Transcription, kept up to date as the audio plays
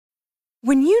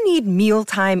When you need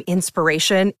mealtime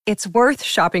inspiration, it's worth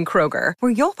shopping Kroger,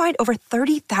 where you'll find over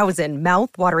 30,000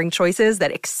 mouth-watering choices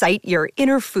that excite your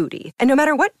inner foodie. And no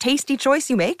matter what tasty choice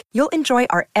you make, you'll enjoy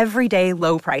our everyday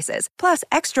low prices, plus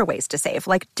extra ways to save,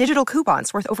 like digital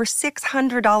coupons worth over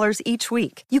 $600 each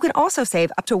week. You can also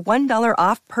save up to $1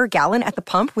 off per gallon at the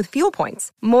pump with fuel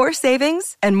points. More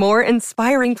savings and more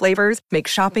inspiring flavors make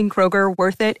shopping Kroger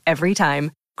worth it every time.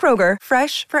 Kroger,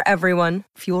 fresh for everyone.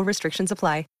 Fuel restrictions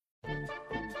apply.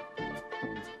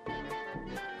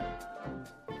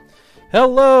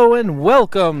 Hello and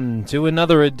welcome to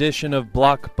another edition of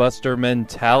Blockbuster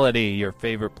Mentality, your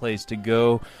favorite place to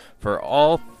go for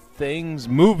all things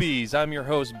movies. I'm your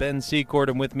host, Ben Secord,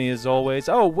 and with me as always,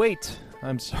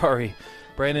 I'm sorry,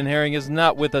 Brandon Herring is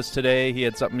not with us today. He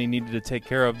had something he needed to take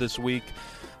care of this week.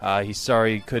 He's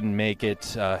sorry he couldn't make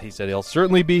it. He said he'll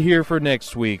certainly be here for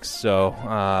next week,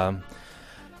 so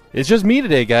it's just me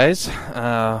today, guys.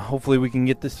 Hopefully we can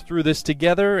get through this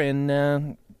together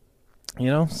and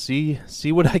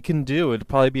see what I can do. It'll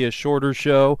probably be a shorter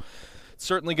show. It's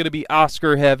certainly going to be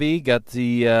Oscar heavy. Got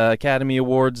the Academy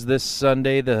Awards this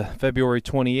Sunday, the February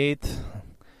 28th.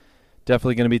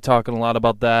 Definitely going to be talking a lot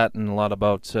about that and a lot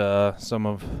about some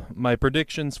of my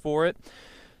predictions for it.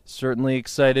 Certainly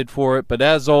excited for it. But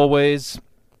as always,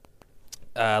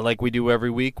 like we do every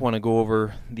week, want to go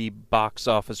over the box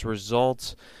office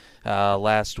results.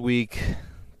 Last week,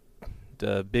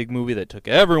 the big movie that took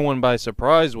everyone by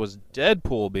surprise was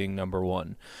Deadpool being number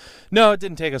one. No, it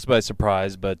didn't take us by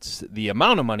surprise, but the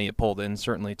amount of money it pulled in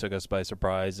certainly took us by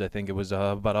surprise. I think it was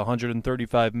about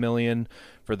 $135 million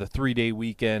for the 3-day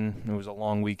weekend. It was a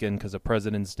long weekend because of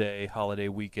President's Day, holiday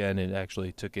weekend. It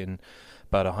actually took in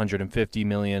about $150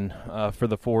 million for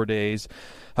the 4 days.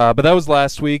 But that was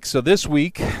last week. So this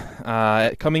week,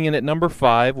 coming in at number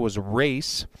 5 was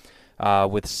Race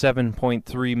with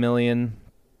 $7.3 million.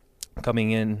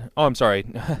 Coming in,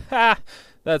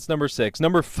 that's number 6.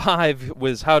 Number 5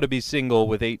 was How to Be Single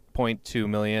with $8.2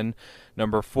 million.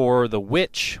 Number 4, The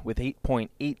Witch with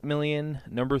 $8.8 million.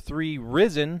 Number 3,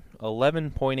 Risen,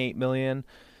 $11.8 million.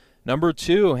 Number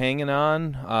 2, hanging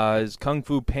on, is Kung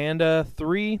Fu Panda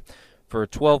 3 for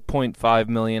 $12.5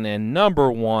 million. And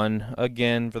number 1,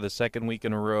 again for the second week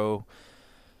in a row,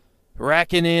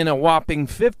 racking in a whopping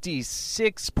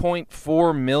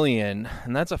 $56.4 million.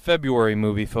 And that's a February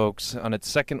movie, folks, on its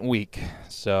second week.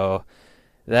 So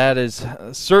that is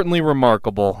certainly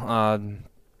remarkable.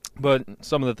 But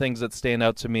some of the things that stand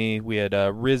out to me, we had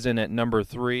Risen at number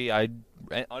 3. I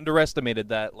underestimated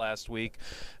that last week.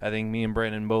 I think me and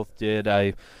Brandon both did.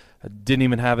 I didn't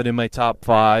even have it in my top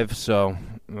 5, so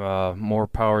more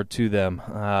power to them.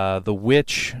 The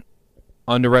Witch,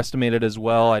 underestimated as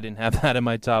well. I didn't have that in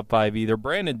my top 5 either.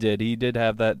 Brandon did. He did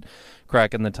have that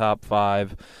crack in the top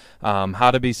 5.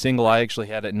 How to Be Single, I actually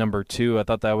had it number 2. I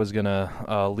thought that was going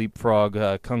to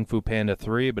leapfrog Kung Fu Panda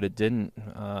 3, but it didn't.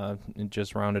 It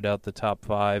just rounded out the top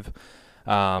 5.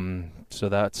 So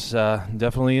that's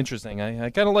definitely interesting.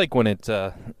 I kind of like when it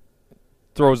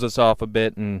throws us off a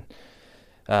bit and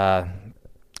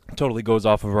totally goes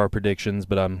off of our predictions,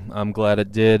 but I'm glad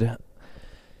it did.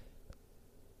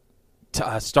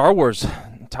 Star Wars,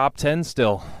 top 10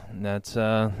 still. That's,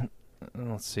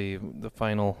 let's see, the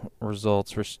final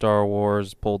results for Star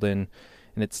Wars pulled in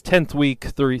its 10th week,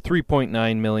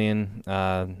 $3.9 million.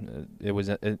 It was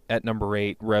at number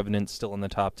 8. Revenant still in the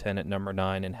top 10 at number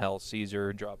 9, and Hell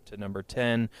Caesar dropped to number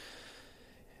 10.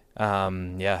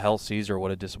 Hell Caesar,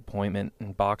 what a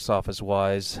disappointment box office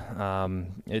wise.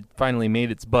 It finally made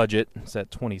its budget. It's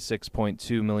at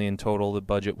 $26.2 million total. The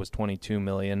budget was $22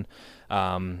 million.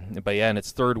 But yeah, in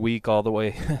its third week, all the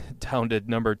way down to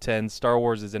number 10. Star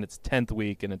Wars is in its 10th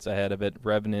week, and it's ahead of it.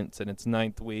 Revenant's in its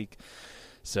 9th week.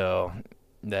 So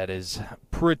that is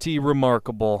pretty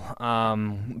remarkable.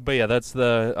 But yeah, that's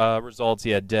the results.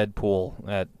 Yeah, Deadpool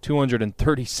at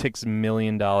 $236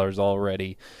 million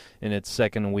already in its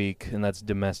second week, and that's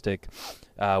domestic,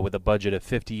 with a budget of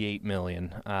 $58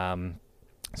 million.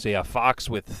 So yeah, Fox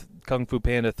with Kung Fu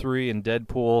Panda 3 and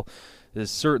Deadpool is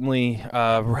certainly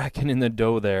racking in the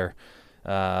dough there.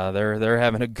 They're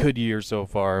having a good year so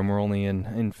far, and we're only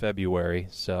in February,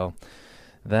 so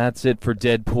that's it for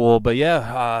Deadpool. But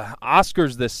yeah,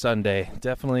 Oscars this Sunday.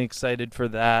 Definitely excited for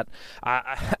that.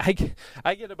 I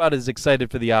get about as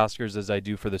excited for the Oscars as I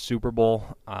do for the Super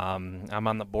Bowl. I'm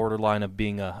on the borderline of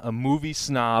being a movie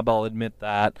snob, I'll admit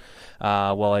that.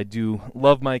 While I do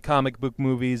love my comic book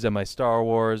movies and my Star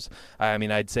Wars, I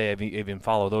mean, I'd say I even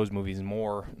follow those movies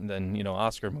more than,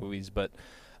 Oscar movies, but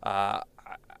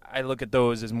I look at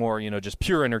those as more, just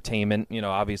pure entertainment.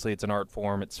 Obviously it's an art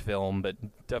form, it's film, but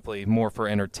definitely more for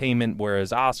entertainment,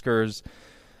 whereas Oscars,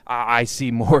 I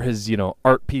see more as,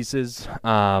 art pieces.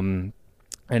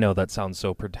 I know that sounds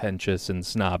so pretentious and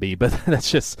snobby, but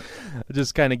that's just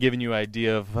kind of giving you an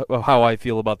idea of how I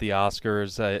feel about the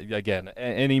Oscars. Again,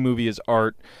 any movie is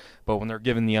art, but when they're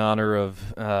given the honor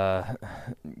of, having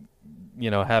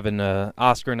an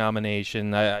Oscar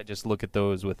nomination, I just look at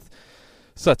those with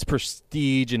such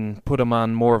prestige and put them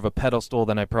on more of a pedestal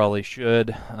than I probably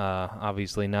should.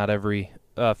 Obviously, not every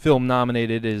film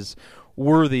nominated is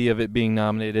worthy of it being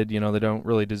nominated. They don't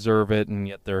really deserve it, and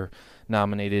yet they're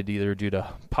nominated either due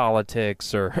to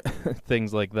politics or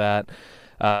things like that.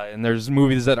 And there's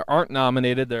movies that aren't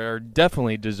nominated that are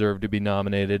definitely deserve to be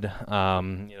nominated,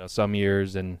 some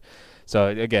years. And so,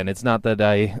 again, it's not that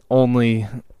I only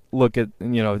look at,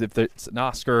 if it's an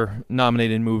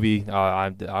Oscar-nominated movie,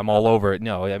 I'm all over it.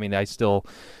 No, I mean, I still,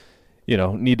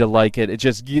 need to like it. It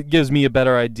just gives me a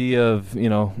better idea of,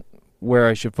 where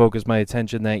I should focus my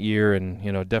attention that year, and,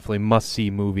 definitely must-see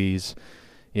movies,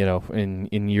 in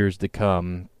years to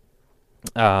come.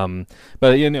 But,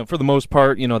 for the most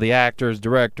part, the actors,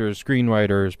 directors,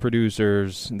 screenwriters,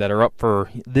 producers that are up for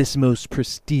this most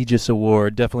prestigious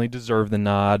award definitely deserve the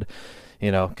nod.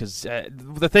 Because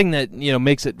the thing that,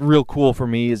 makes it real cool for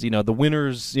me is, the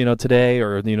winners, today,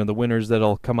 or, the winners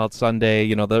that'll come out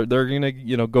Sunday, they're going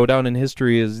to, go down in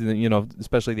history as,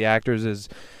 especially the actors, as,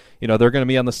 they're going to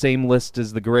be on the same list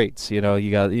as the greats. They're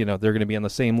going to be on the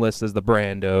same list as the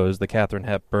Brandos, the Katharine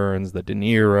Hepburns, the De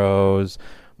Niros,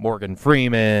 Morgan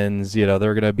Freemans. They're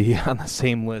going to be on the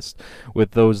same list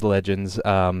with those legends.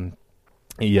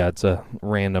 Yeah, it's a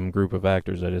random group of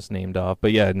actors I just named off.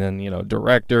 But yeah, and then,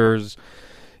 directors,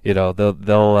 they'll go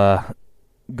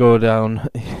down,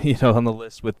 on the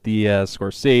list with the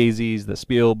Scorseses, the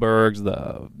Spielbergs,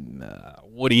 the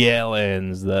Woody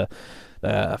Allens, the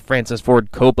Francis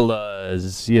Ford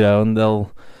Coppola's, and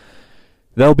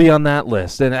they'll be on that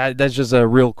list. And that's just a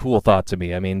real cool thought to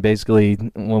me. I mean, basically,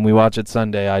 when we watch it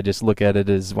Sunday, I just look at it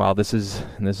as, wow, this is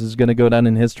going to go down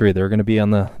in history. They're going to be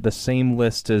on the same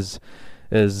list as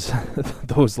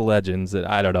those legends.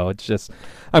 I don't know. It's just,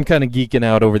 I'm kind of geeking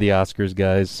out over the Oscars,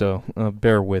 guys, so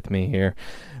bear with me here.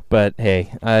 But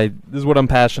hey, this is what I'm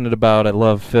passionate about. I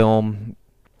love film,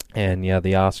 and yeah,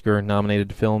 the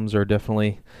Oscar-nominated films are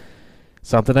definitely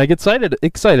something I get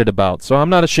excited about, so I'm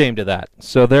not ashamed of that.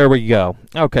 So there we go.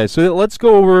 Okay, so let's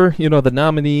go over, the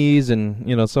nominees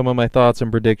and, some of my thoughts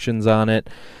and predictions on it.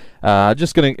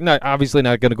 Obviously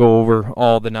not gonna go over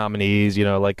all the nominees,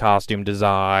 like costume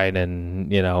design and,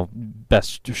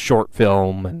 best short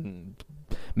film and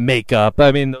makeup.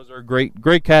 I mean, those are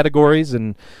great categories,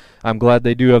 and I'm glad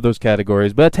they do have those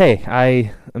categories. But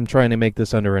hey, I'm trying to make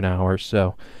this under an hour,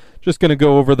 so just going to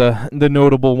go over the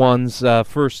notable ones.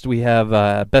 First, we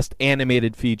have Best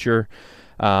Animated Feature.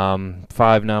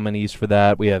 5 nominees for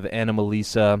that. We have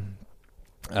Anomalisa,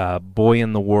 Boy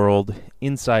in the World,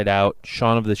 Inside Out,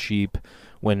 Shaun of the Sheep,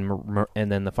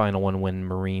 and then the final one, When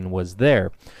Marine Was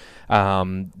There.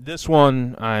 This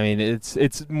one, I mean,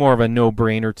 it's more of a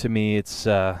no-brainer to me. It's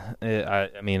I'm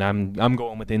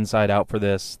going with Inside Out for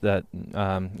this. That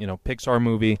Pixar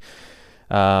movie.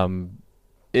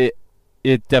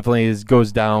 It definitely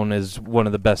goes down as one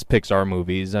of the best Pixar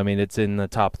movies. I mean, it's in the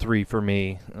top 3 for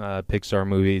me, Pixar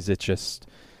movies. It's just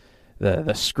the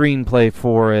screenplay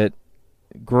for it,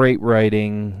 great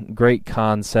writing, great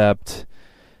concept.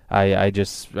 I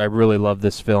really love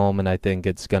this film, and I think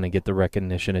it's going to get the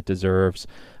recognition it deserves.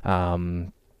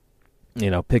 Pixar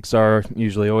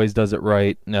usually always does it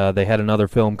right. They had another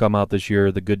film come out this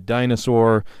year, The Good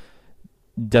Dinosaur.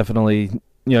 Definitely,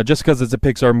 just because it's a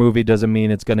Pixar movie doesn't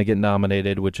mean it's going to get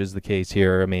nominated, which is the case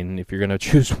here. I mean, if you're going to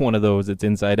choose one of those, it's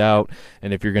Inside Out,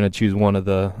 and if you're going to choose one of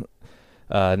the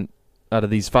out of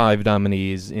these 5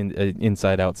 nominees,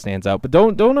 Inside Out stands out. But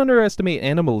don't underestimate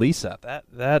Anomalisa.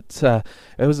 That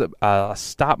it was a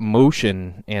stop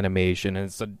motion animation.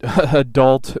 It's an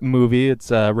adult movie.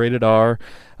 It's rated R.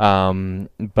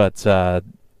 But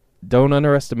don't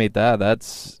underestimate that.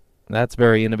 That's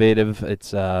very innovative.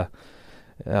 It's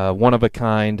one of a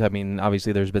kind. I mean,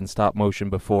 obviously there's been stop motion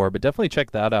before, but definitely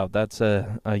check that out. That's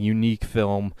a unique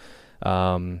film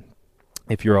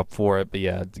if you're up for it. But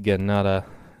yeah, it's, again, not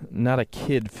a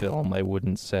kid film, I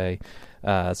wouldn't say.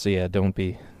 So yeah, don't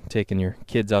be taking your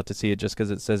kids out to see it just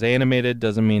because it says animated.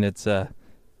 Doesn't mean it's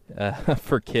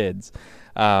for kids.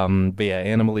 But yeah,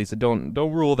 Anomalisa, don't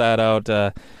rule that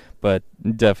out. But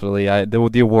definitely,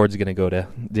 the award's gonna go to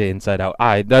Inside Out.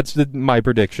 That's my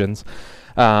predictions.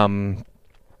 And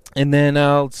then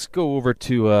let's go over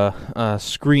to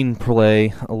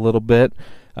screenplay a little bit.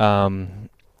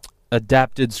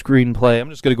 Adapted screenplay. I'm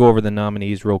just going to go over the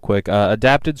nominees real quick.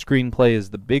 Adapted screenplay is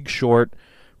The Big Short,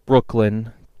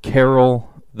 Brooklyn,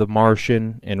 Carol, The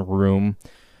Martian, and Room.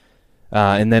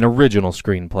 And then original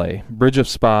screenplay: Bridge of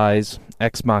Spies,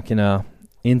 Ex Machina,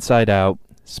 Inside Out,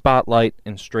 Spotlight,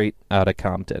 and Straight Outta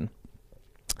Compton.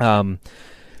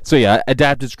 So yeah,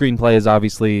 adapted screenplay is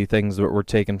obviously things that were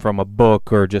taken from a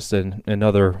book or just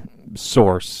another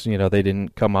source. You know, they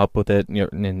didn't come up with it. You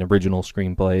know, an original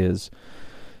screenplay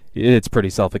it's pretty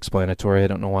self-explanatory. I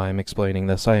don't know why I'm explaining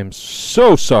this. I am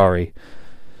so sorry.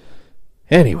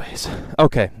 Anyways,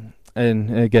 okay.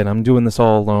 And again, I'm doing this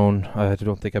all alone. I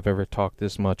don't think I've ever talked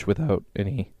this much without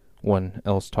anyone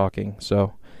else talking.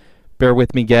 So bear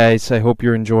with me, guys. I hope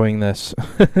you're enjoying this.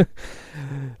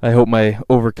 I hope my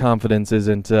overconfidence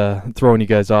isn't throwing you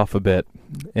guys off a bit.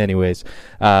 Anyways,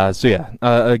 so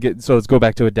let's go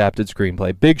back to adapted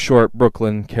screenplay. Big Short,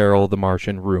 Brooklyn, Carol, The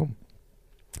Martian, Room.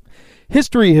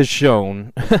 History has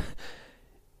shown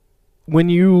when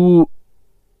you...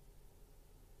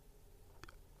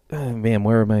 man,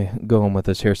 where am I going with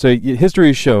this here? So history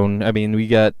has shown, I mean, we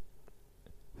got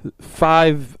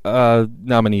 5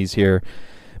 nominees here.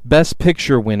 Best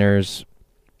Picture winners...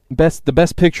 The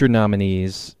Best Picture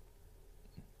nominees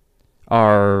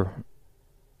are...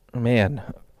 Man,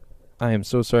 I am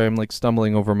so sorry. I'm like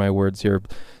stumbling over my words here.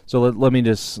 So let me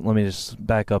just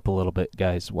back up a little bit,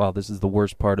 guys. Wow, this is the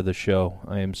worst part of the show.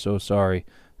 I am so sorry.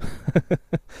 All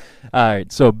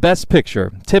right, so Best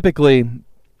Picture. Typically,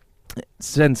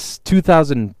 since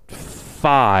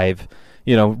 2005,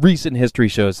 recent history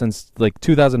shows, since like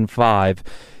 2005,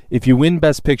 if you win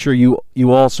Best Picture, you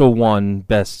also won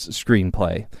Best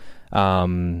Screenplay,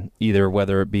 either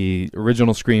whether it be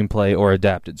original screenplay or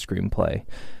adapted screenplay.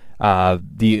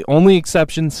 The only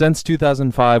exception since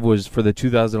 2005 was for the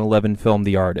 2011 film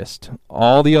The Artist.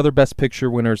 All the other Best Picture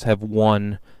winners have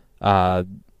won Best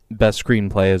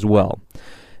Screenplay as well.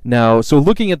 Now, so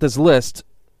looking at this list,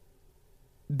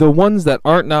 the ones that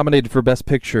aren't nominated for Best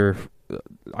Picture,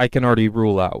 I can already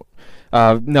rule out.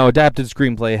 Now, adapted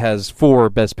screenplay has 4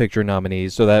 Best Picture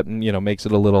nominees, so that makes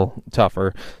it a little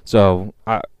tougher. So,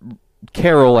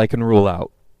 Carol, I can rule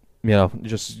out.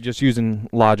 Just using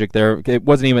logic there. It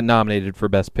wasn't even nominated for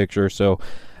Best Picture, so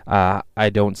I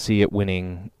don't see it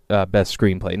winning Best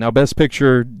Screenplay. Now, Best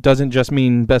Picture doesn't just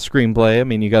mean Best Screenplay. I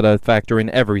mean, you got to factor in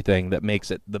everything that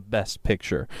makes it the Best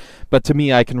Picture. But to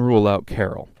me, I can rule out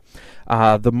Carol.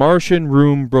 The Martian,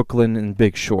 Room, Brooklyn, and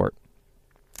Big Short.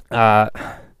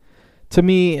 To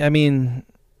me, I mean,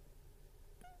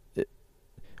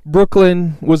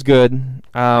 Brooklyn was good.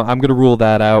 I'm going to rule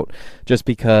that out just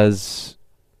because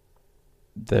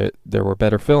there were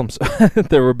better films.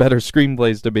 There were better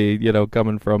screenplays to be,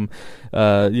 coming from,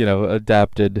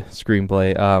 adapted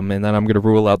screenplay. And then I'm going to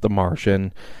rule out The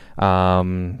Martian.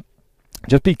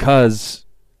 Just because,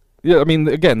 I mean,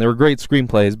 again, they were great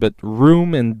screenplays, but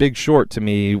Room and Big Short to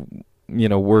me,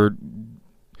 were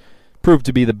proved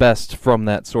to be the best from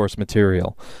that source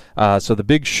material. So The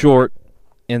Big Short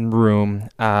and Room.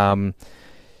 I'm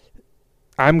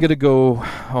going to go...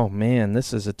 Oh, man,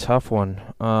 this is a tough one.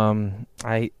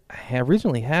 I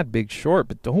originally had Big Short,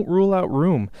 but don't rule out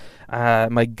Room.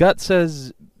 My gut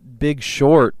says Big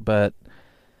Short, but,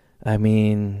 I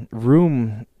mean,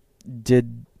 Room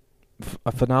did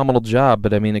a phenomenal job,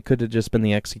 but, I mean, it could have just been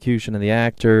the execution of the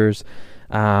actors.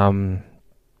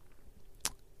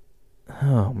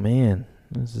 Oh, man,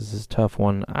 this is a tough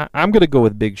one. I'm going to go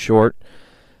with Big Short,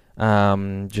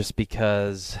 just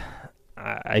because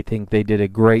I think they did a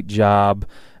great job.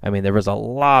 I mean, there was a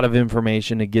lot of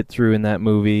information to get through in that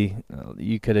movie.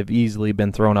 You could have easily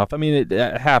been thrown off. I mean,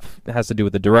 half has to do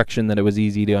with the direction, that it was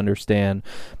easy to understand,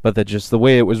 but that just the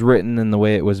way it was written and the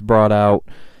way it was brought out,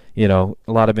 a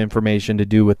lot of information to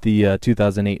do with the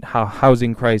 2008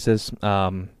 housing crisis.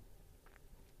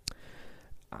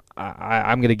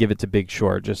 I'm going to give it to Big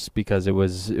Short just because it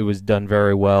was done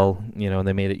very well, and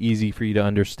they made it easy for you to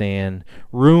understand.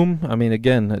 Room, I mean,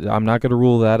 again, I'm not going to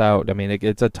rule that out. I mean,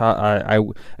 it's a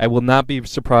I will not be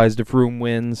surprised if Room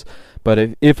wins,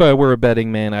 but if I were a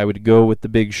betting man, I would go with The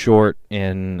Big Short,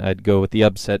 and I'd go with the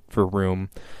upset for Room.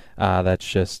 That's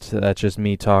just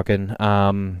me talking.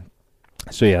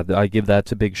 So yeah, I give that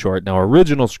to Big Short. Now,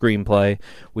 original screenplay,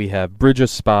 we have Bridge of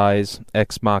Spies,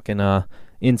 Ex Machina,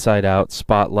 Inside Out,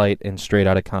 Spotlight, and Straight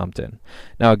Outta Compton.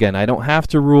 Now, again, I don't have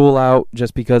to rule out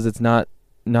just because it's not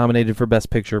nominated for Best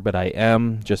Picture, but I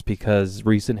am, just because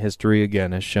recent history,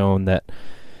 again, has shown that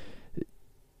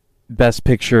Best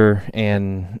Picture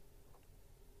and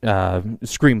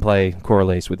screenplay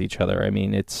correlates with each other. I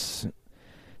mean, it's...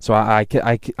 So I'm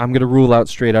going to rule out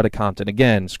Straight Outta Compton.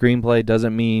 Again, screenplay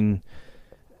doesn't mean,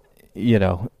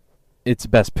 it's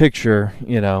Best Picture,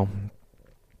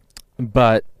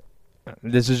 but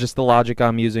this is just the logic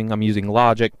I'm using. I'm using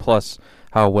logic plus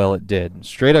how well it did.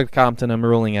 Straight Outta Compton, I'm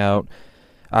ruling out.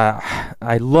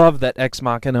 I love that Ex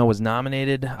Machina was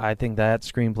nominated. I think that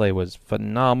screenplay was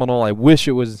phenomenal. I wish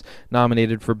it was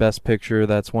nominated for Best Picture.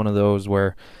 That's one of those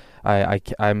where I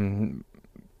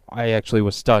actually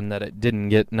was stunned that it didn't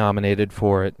get nominated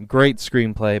for it. Great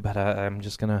screenplay, but I'm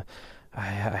just gonna. I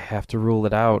have to rule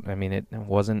it out. I mean, it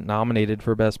wasn't nominated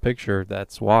for Best Picture.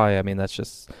 That's why. I mean, that's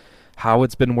just how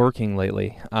it's been working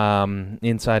lately.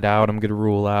 Inside Out, I'm gonna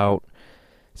rule out.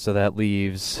 So that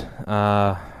leaves,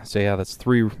 that's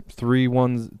three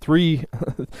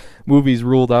movies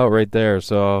ruled out right there.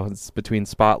 So it's between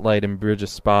Spotlight and Bridge of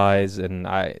Spies, and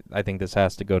I think this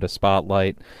has to go to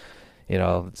Spotlight. You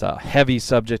know, it's a heavy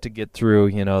subject to get through.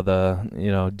 You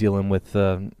know, dealing with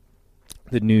the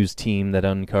news team that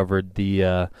uncovered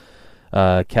the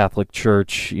Catholic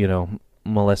Church,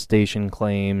 molestation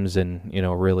claims, and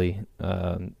really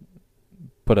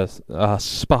put a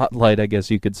spotlight, I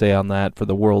guess you could say, on that for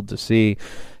the world to see.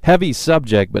 Heavy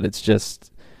subject, but it's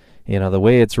just, the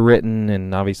way it's written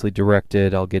and obviously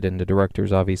directed. I'll get into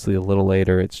directors obviously a little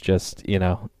later. It's just,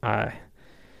 I'm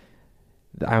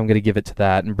going to give it to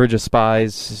that. And Bridge of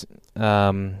Spies, you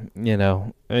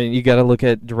got to look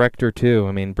at director too.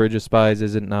 I mean, Bridge of Spies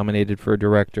isn't nominated for a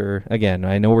director. Again,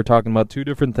 I know we're talking about two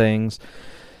different things,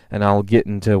 and I'll get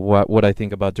into what I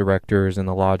think about directors and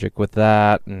the logic with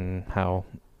that, and how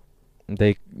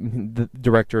the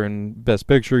director and Best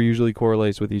Picture usually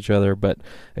correlates with each other. But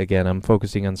again, I'm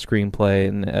focusing on screenplay,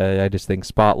 and I just think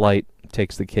Spotlight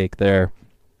takes the cake there.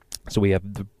 So we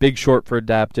have The Big Short for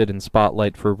adapted and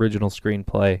Spotlight for original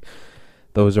screenplay.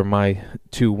 Those are my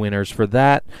two winners for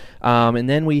that. And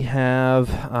then we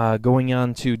have, going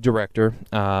on to director,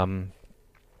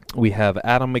 we have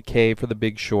Adam McKay for The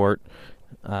Big Short.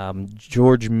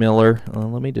 George Miller.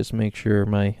 Let me just make sure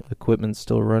my equipment's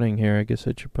still running here. I guess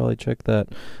I should probably check that.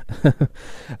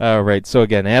 All right. So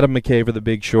again, Adam McKay for The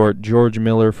Big Short, George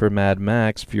Miller for Mad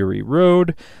Max Fury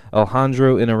Road,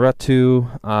 Alejandro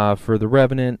Inarritu for The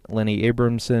Revenant, Lenny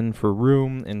Abramson for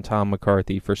Room, and Tom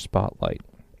McCarthy for Spotlight.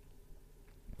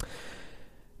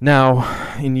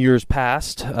 Now, in years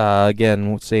past,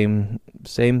 again,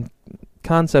 same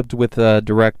concept with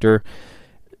director.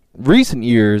 Recent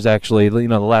years, actually,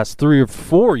 the last 3 or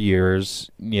 4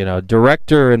 years,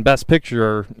 director and Best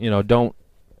Picture, don't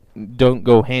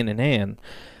go hand in hand.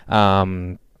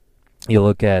 You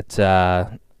look at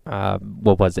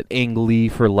what was it, Ang Lee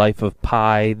for Life of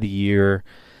Pi, the year.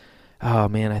 Oh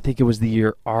man, I think it was the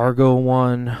year Argo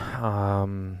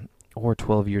won, or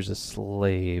 12 Years a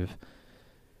Slave.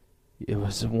 It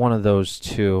was one of those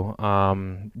two.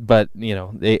 But,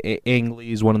 Ang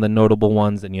Lee is one of the notable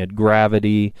ones. Then you had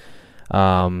Gravity,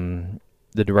 the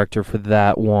director for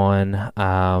that one.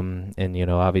 And,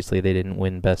 obviously they didn't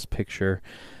win Best Picture.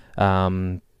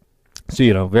 So,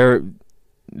 very,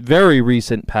 very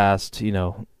recent past,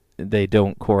 they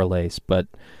don't correlate. But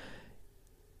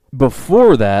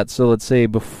before that, so let's say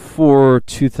before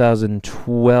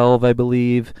 2012, I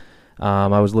believe,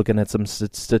 I was looking at some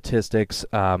statistics.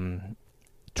 The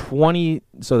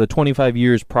 25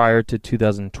 years prior to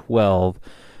 2012,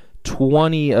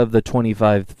 20 of the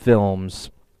 25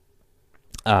 films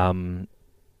won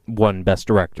Best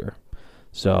Director.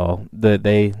 So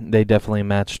they definitely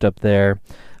matched up there.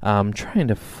 I'm trying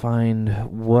to find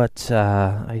what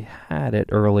I had it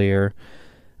earlier.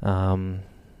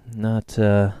 Let's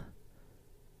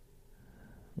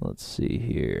see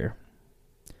here.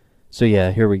 So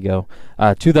yeah, here we go.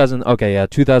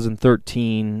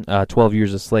 2013, 12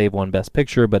 Years a Slave won Best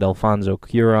Picture, but Alfonso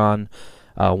Cuarón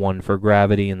won for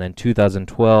Gravity. And then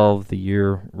 2012, the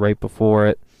year right before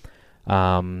it,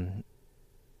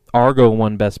 Argo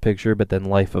won Best Picture, but then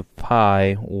Life of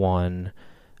Pi won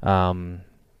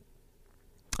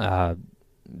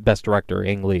Best Director,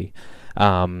 Ang Lee.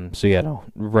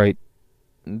 Right.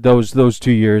 Those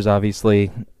 2 years,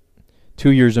 obviously,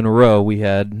 2 years in a row, we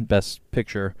had Best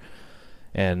Picture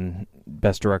and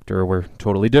Best Director were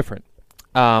totally different.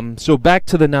 So back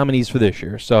to the nominees for this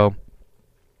year. So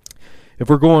if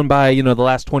we're going by, the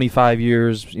last 25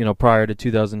 years, prior to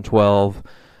 2012,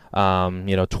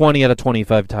 20 out of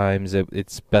 25 times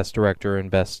it's Best Director and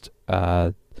Best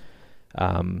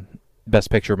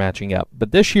Picture matching up.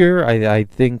 But this year, I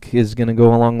think is going to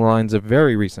go along the lines of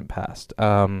very recent past.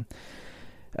 Adam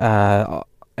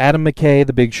McKay,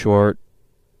 The Big Short,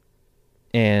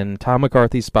 and Tom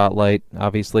McCarthy, Spotlight.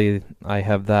 Obviously, I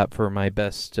have that for my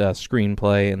best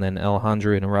screenplay, and then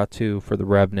Alejandro Inarritu for The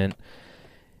Revenant.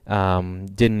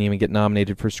 Didn't even get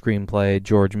nominated for screenplay.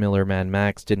 George Miller, Mad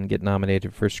Max, didn't get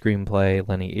nominated for screenplay.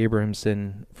 Lenny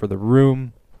Abramson for The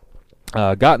Room.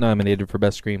 got nominated for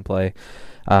Best Screenplay.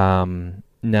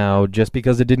 Now, just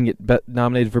because it didn't get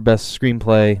nominated for Best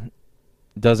Screenplay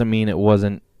doesn't mean it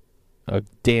wasn't a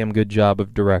damn good job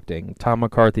of directing. Tom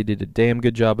McCarthy did a damn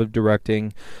good job of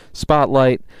directing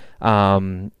Spotlight,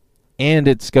 and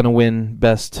it's going to win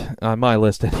Best, on my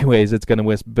list anyways, it's going to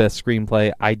win Best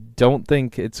Screenplay. I don't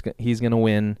think he's going to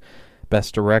win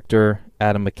Best Director.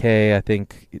 Adam McKay, I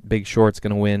think Big Short's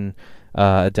going to win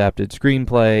Adapted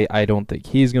Screenplay. I don't think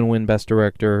he's going to win Best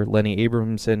Director. Lenny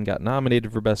Abrahamson got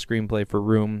nominated for Best Screenplay for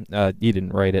Room. He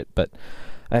didn't write it, but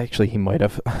actually he might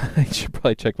have. I should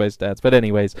probably check my stats. But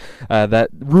anyways, that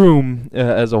Room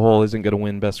as a whole isn't going to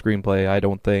win Best Screenplay, I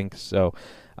don't think. So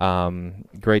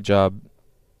great job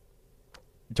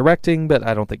directing, but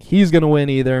I don't think he's going to win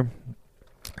either.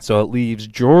 So it leaves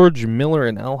George Miller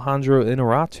and Alejandro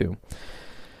Inarritu.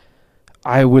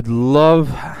 I would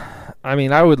love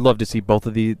to see both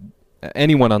of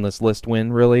anyone on this list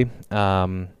win, really.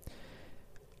 But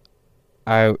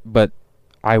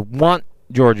I want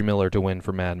George Miller to win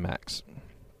for Mad Max.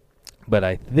 But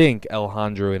I think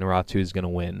Alejandro Inarritu is going to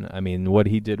win. I mean, what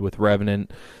he did with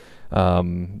Revenant,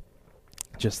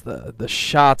 just the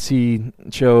shots he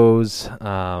chose,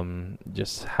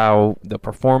 just how the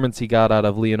performance he got out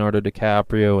of Leonardo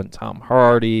DiCaprio and Tom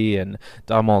Hardy and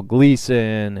Domhnall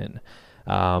Gleeson and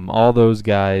all those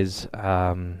guys,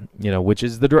 which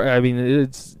is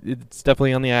it's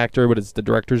definitely on the actor, but it's the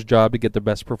director's job to get the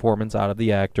best performance out of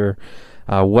the actor.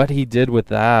 What he did with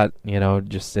that,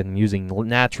 just in using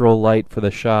natural light for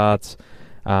the shots,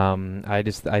 I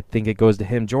think it goes to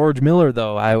him. George Miller,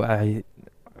 though,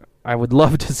 I would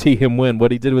love to see him win.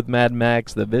 What he did with Mad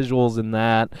Max, the visuals in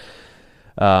that,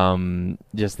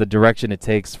 just the direction it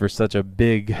takes for such a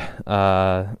big,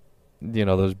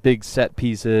 those big set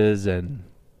pieces, and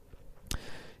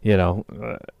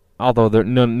although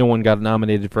no one got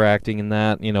nominated for acting in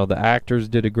that, the actors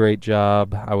did a great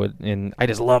job. I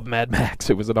just love Mad Max.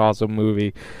 It was an awesome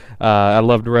movie. I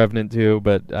loved Revenant too,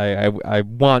 but I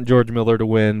want George Miller to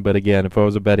win. But again, if I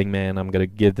was a betting man, I'm gonna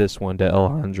give this one to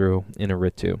Alejandro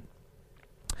Inarritu.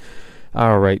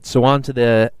 All right, so on to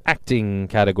the acting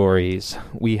categories.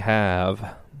 We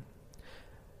have,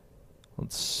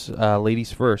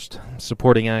 ladies first.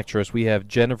 Supporting actress, we have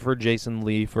Jennifer Jason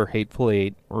Leigh for Hateful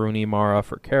Eight, Rooney Mara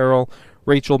for Carol,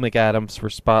 Rachel McAdams for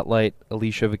Spotlight,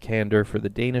 Alicia Vikander for The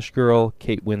Danish Girl,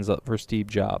 Kate Winslet for Steve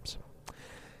Jobs.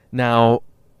 Now,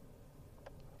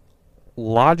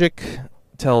 logic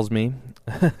tells me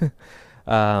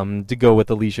to go with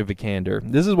Alicia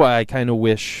Vikander. This is why I kind of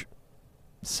wish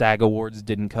SAG Awards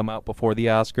didn't come out before the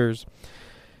Oscars.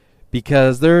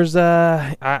 Because there's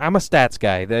I'm a stats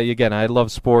guy. Again, I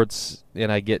love sports,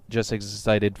 and I get just as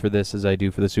excited for this as I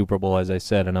do for the Super Bowl, as I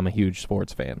said, and I'm a huge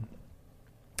sports fan.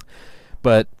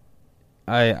 But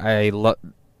I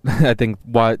think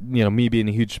why me being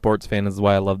a huge sports fan is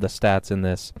why I love the stats in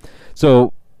this.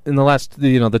 So in the last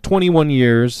the 21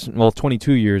 years, well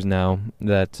 22 years now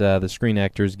that the Screen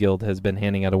Actors Guild has been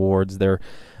handing out awards, their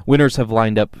winners have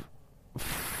lined up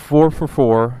 4 for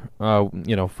 4,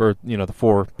 for the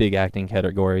 4 big acting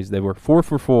categories. They were 4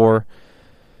 for 4.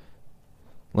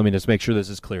 Let me just make sure this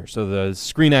is clear. So the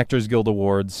Screen Actors Guild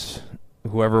Awards,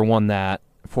 whoever won that,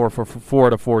 4 for 4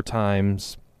 to 4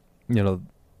 times, whoever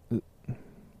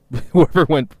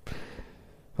went.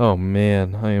 Oh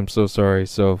man, I am so sorry.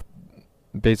 So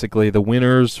basically, the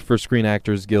winners for Screen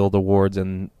Actors Guild Awards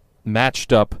and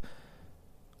matched up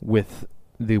with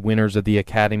the winners of the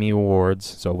Academy Awards,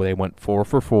 so they went 4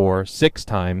 for 4 6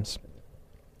 times.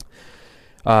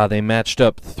 They matched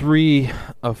up 3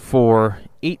 of 4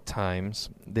 8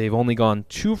 times. They've only gone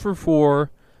 2 for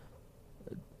 4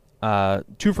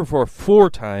 4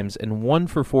 times, and 1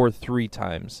 for 4 3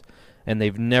 times, and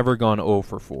they've never gone 0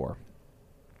 for 4.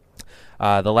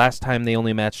 The last time they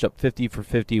only matched up 50 for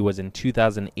 50 was in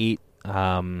 2008,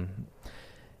 and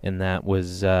that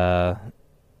was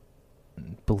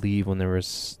believe when it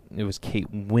was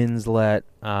Kate Winslet,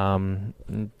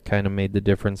 kind of made the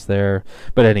difference there.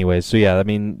 But anyways, so yeah, I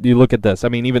mean, you look at this. I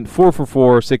mean, even 4 for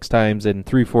 4 6 times and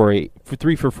 3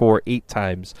 for 4 8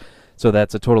 times. So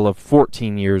that's a total of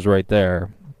 14 years right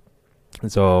there.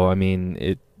 So I mean,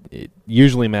 it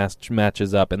usually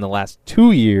matches up. In the last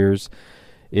 2 years,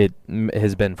 it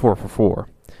has been 4 for 4.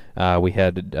 We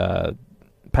had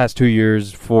past 2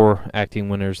 years, 4 acting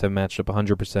winners have matched up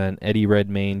 100%. Eddie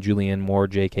Redmayne, Julianne Moore,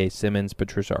 J.K. Simmons,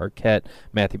 Patricia Arquette,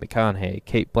 Matthew McConaughey,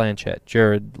 Cate Blanchett,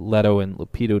 Jared Leto, and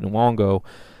Lupita Nyong'o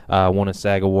won a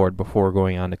SAG Award before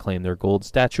going on to claim their gold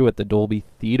statue at the Dolby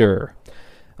Theater.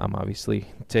 I'm obviously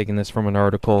taking this from an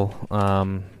article.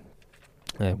 I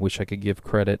wish I could give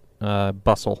credit.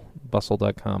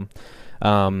 Bustle.com.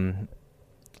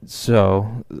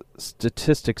 So,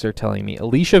 statistics are telling me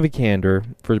Alicia Vikander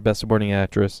for Best Supporting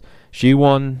Actress. She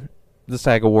won the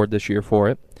SAG Award this year for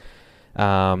it.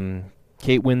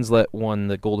 Kate Winslet won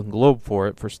the Golden Globe for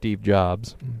it for Steve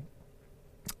Jobs.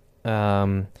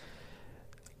 I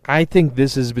think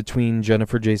this is between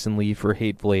Jennifer Jason Leigh for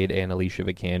Hateful Eight and Alicia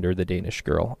Vikander, the Danish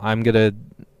Girl. I'm gonna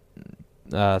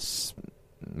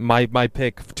my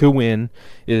pick to win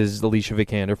is Alicia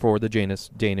Vikander for the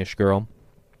Danish Girl.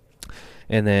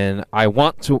 And then I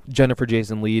want Jennifer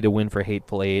Jason Leigh to win for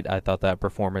Hateful Eight. I thought that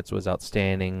performance was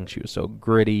outstanding. She was so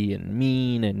gritty and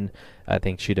mean, and I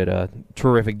think she did a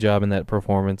terrific job in that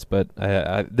performance. But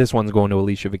this one's going to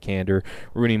Alicia Vikander.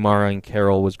 Rooney Mara and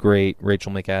Carol was great.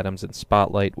 Rachel McAdams in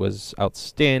Spotlight was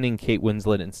outstanding. Kate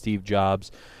Winslet and Steve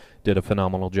Jobs did a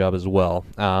phenomenal job as well.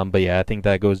 But yeah, I think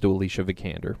that goes to Alicia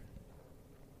Vikander.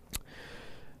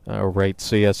 All right,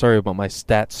 so yeah, sorry about my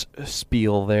stats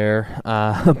spiel there,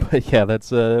 but yeah,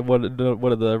 that's one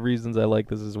of the reasons I like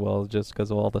this as well, is just because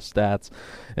of all the stats.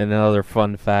 And another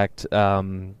fun fact,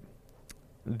 the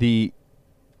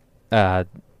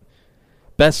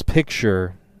Best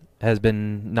Picture has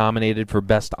been nominated for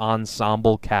Best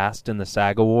Ensemble Cast in the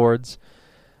SAG Awards.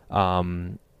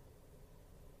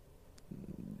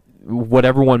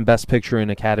 Whatever won Best Picture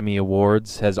in Academy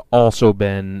Awards has also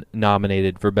been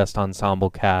nominated for Best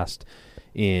Ensemble Cast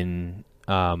in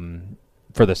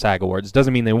for the SAG Awards.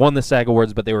 Doesn't mean they won the SAG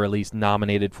Awards, but they were at least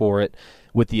nominated for it,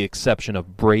 with the exception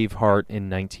of Braveheart in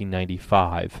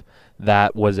 1995.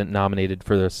 That wasn't nominated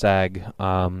for the SAG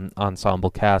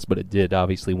Ensemble Cast, but it did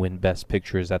obviously win Best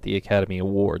Pictures at the Academy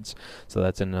Awards. So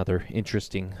that's another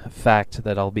interesting fact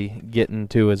that I'll be getting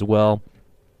to as well.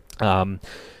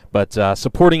 But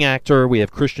supporting actor, we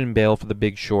have Christian Bale for The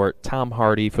Big Short, Tom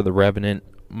Hardy for The Revenant,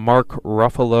 Mark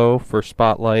Ruffalo for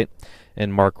Spotlight,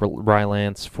 and Mark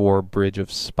Rylance for Bridge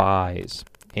of Spies.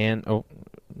 And,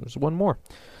 there's one more.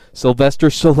 Sylvester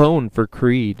Stallone for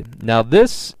Creed. Now,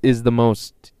 this is the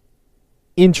most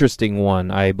interesting one,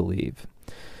 I believe,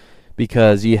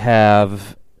 because you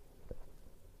have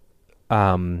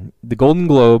the Golden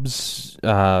Globes,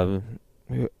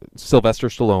 Sylvester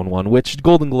Stallone won, which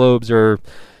Golden Globes are...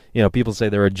 people say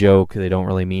they're a joke. They don't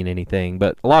really mean anything.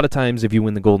 But a lot of times if you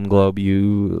win the Golden Globe,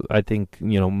 I think,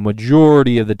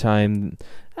 majority of the time,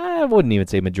 I wouldn't even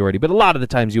say majority, but a lot of the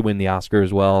times you win the Oscar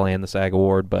as well and the SAG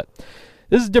Award. But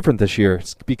this is different this year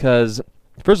because,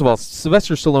 first of all,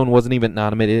 Sylvester Stallone wasn't even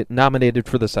nominated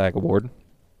for the SAG Award.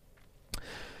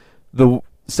 The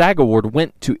SAG Award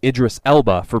went to Idris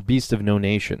Elba for Beast of No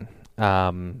Nation.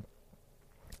 And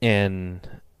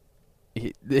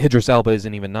Idris Elba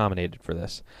isn't even nominated for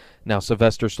this. Now,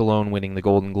 Sylvester Stallone winning the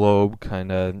Golden Globe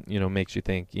kind of, makes you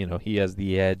think, he has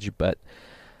the edge. But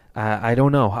I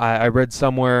don't know. I read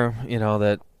somewhere,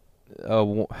 that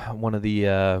one of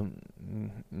the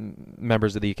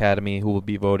members of the Academy who will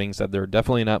be voting said they're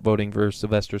definitely not voting for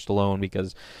Sylvester Stallone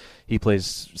because he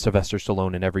plays Sylvester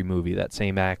Stallone in every movie. That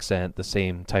same accent, the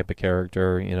same type of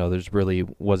character.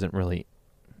 Wasn't really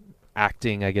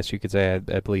acting, I guess you could say. I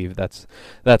believe that's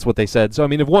what they said. So,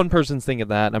 if one person's thinking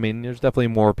that, there's definitely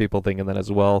more people thinking that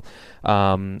as well.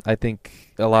 I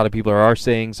think a lot of people are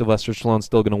saying Sylvester Stallone's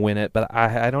still going to win it, but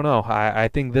I don't know. I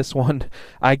think this one,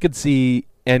 I could see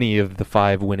any of the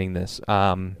five winning this.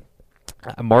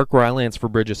 Mark Rylance for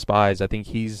Bridge of Spies, I think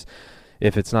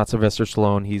if it's not Sylvester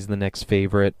Stallone, he's the next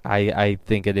favorite. I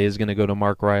think it is going to go to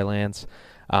Mark Rylance.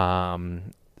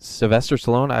 Sylvester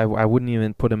Stallone, I wouldn't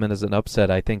even put him in as an upset.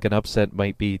 I think an upset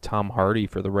might be Tom Hardy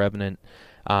for The Revenant.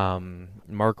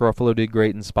 Mark Ruffalo did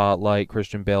great in Spotlight.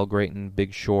 Christian Bale great in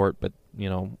Big Short. But,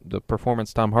 the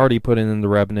performance Tom Hardy put in The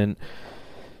Revenant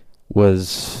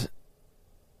was...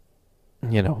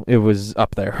 it was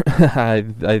up there.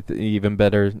 Even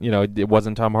better, it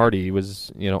wasn't Tom Hardy. He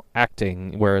was,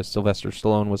 acting, whereas Sylvester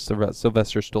Stallone was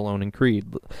Sylvester Stallone in Creed.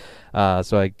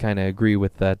 So I kind of agree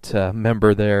with that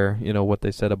member there, what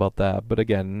they said about that. But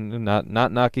again, not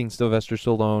knocking Sylvester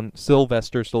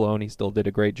Stallone. He still did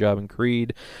a great job in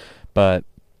Creed. But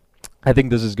I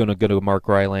think this is going to go to Mark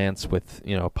Rylance with,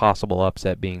 possible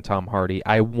upset being Tom Hardy.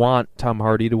 I want Tom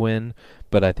Hardy to win,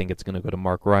 but I think it's going to go to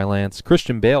Mark Rylance.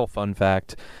 Christian Bale, fun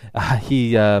fact,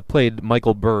 he played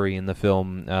Michael Burry in the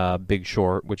film Big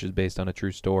Short, which is based on a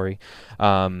true story.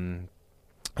 And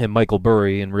Michael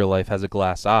Burry in real life has a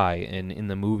glass eye, and in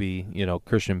the movie,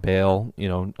 Christian Bale,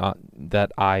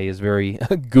 that eye is very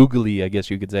googly, I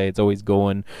guess you could say. It's always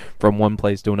going from one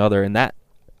place to another, and that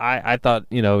I thought,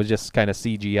 it was just kind of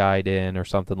CGI'd in or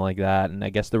something like that, and I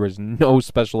guess there was no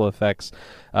special effects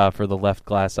for the left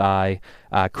glass eye.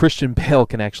 Christian Bale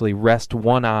can actually rest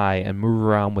one eye and move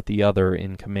around with the other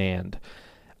in command.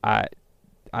 I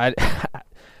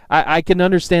I can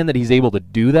understand that he's able to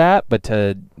do that, but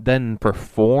to then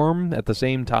perform at the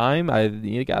same time,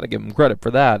 you got to give him credit for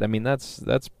that. I mean, that's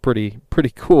pretty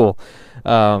cool.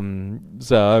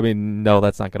 So I mean, no,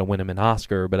 that's not going to win him an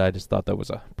Oscar, but I just thought that was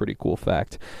a pretty cool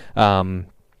fact. So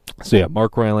yeah,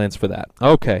 Mark Rylance for that.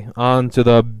 Okay, on to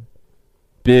the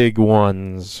big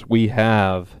ones. We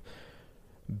have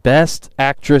Best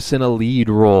Actress in a Lead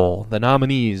Role. The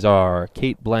nominees are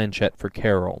Cate Blanchett for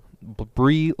Carol,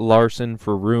 Brie Larson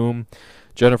for Room,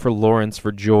 Jennifer Lawrence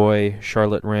for Joy,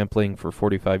 Charlotte Rampling for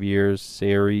 45 Years,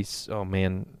 Saoirse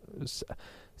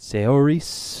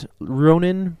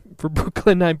Ronan for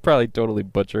Brooklyn. I'm probably totally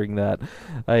butchering that.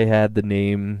 I had the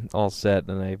name all set,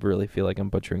 and I really feel like I'm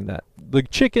butchering that. The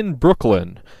Chicken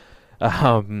Brooklyn.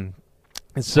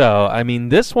 So, I mean,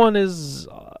 this one is...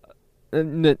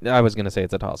 I was going to say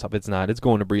it's a toss-up. It's not. It's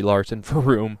going to Brie Larson for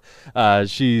Room.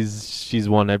 She's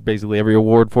won basically every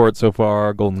award for it so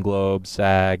far, Golden Globe,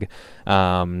 SAG.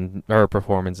 Her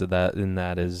performance in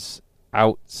that is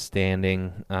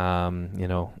outstanding.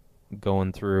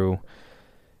 Going through,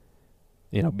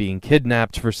 being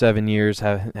kidnapped for 7 years,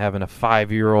 having a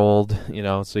 5-year-old,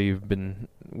 so you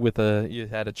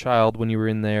had a child when you were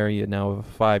in there, you now have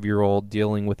a 5-year-old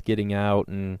dealing with getting out,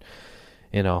 and,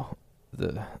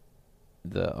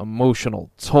 the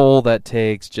emotional toll that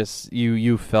takes, just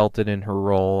you felt it in her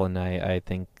role, and I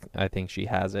think she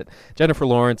has it. Jennifer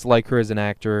Lawrence, like her as an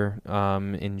actor,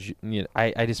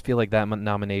 I just feel like that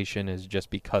nomination is just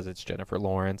because it's Jennifer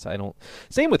Lawrence.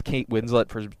 Same with Kate Winslet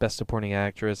for Best Supporting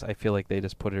Actress. I feel like they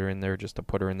just put her in there just to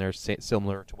put her in there,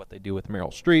 similar to what they do with Meryl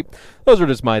Streep. Those are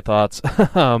just my thoughts.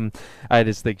 I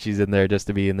just think she's in there just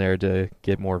to be in there to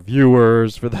get more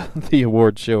viewers for the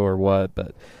award show or what,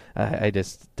 but I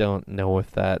just don't know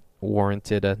if that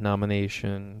warranted a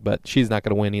nomination, but she's not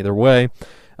going to win either way.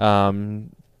 Don't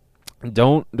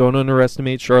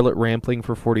underestimate Charlotte Rampling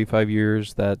for 45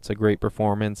 Years. That's a great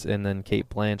performance, and then Cate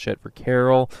Blanchett for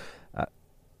Carol.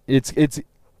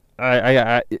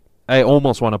 I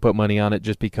almost want to put money on it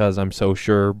just because I'm so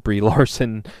sure Brie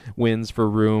Larson wins for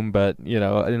Room, but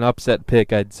an upset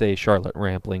pick, I'd say Charlotte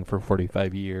Rampling for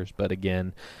 45 Years. But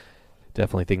again,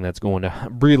 definitely think that's going to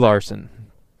Brie Larson.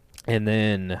 And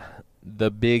then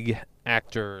the big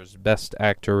actors, Best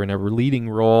Actor in a Leading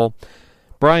Role,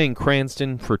 Bryan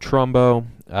Cranston for Trumbo,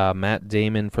 Matt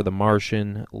Damon for The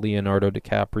Martian, Leonardo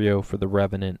DiCaprio for The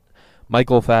Revenant,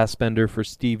 Michael Fassbender for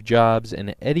Steve Jobs,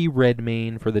 and Eddie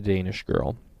Redmayne for The Danish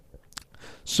Girl.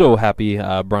 So happy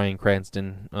Bryan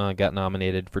Cranston got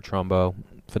nominated for Trumbo.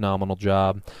 Phenomenal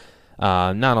job.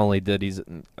 Not only did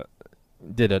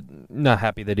not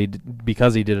happy that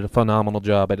because he did a phenomenal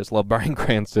job. I just love Bryan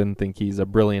Cranston. Think he's a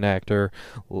brilliant actor.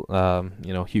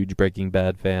 Huge Breaking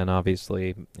Bad fan,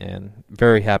 obviously, and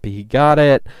very happy he got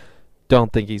it.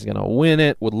 Don't think he's gonna win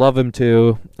it. Would love him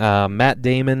to. Matt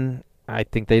Damon, I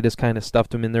think they just kind of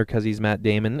stuffed him in there because he's Matt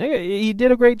Damon. He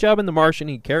did a great job in The Martian.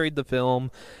 He carried the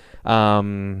film.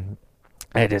 You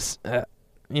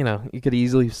could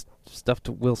easily stuffed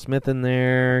Will Smith in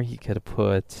there. He could have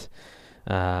put.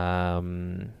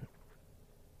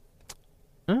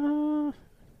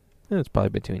 It's probably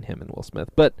between him and Will Smith,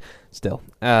 but still,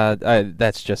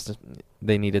 that's just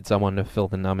they needed someone to fill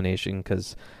the nomination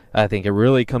because I think it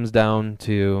really comes down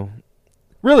to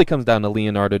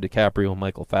Leonardo DiCaprio and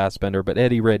Michael Fassbender, but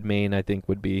Eddie Redmayne I think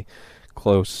would be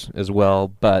close as well,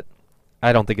 but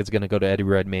I don't think it's going to go to Eddie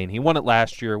Redmayne. He won it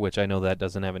last year, which I know that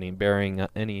doesn't have any bearing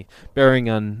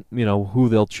on who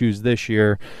they'll choose this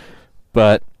year,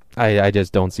 but I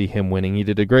just don't see him winning. He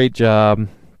did a great job,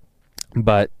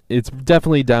 but it's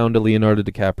definitely down to Leonardo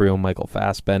DiCaprio and Michael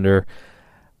Fassbender.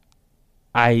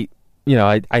 It's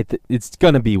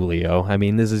going to be Leo. I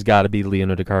mean, this has got to be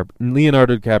Leonardo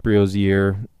DiCaprio's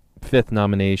year, 5th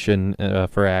nomination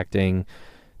for acting.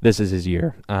 This is his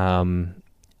year. And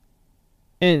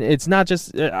it's not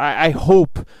just, I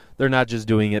hope they're not just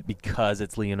doing it because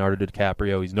it's Leonardo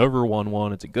DiCaprio. He's never won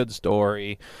one. It's a good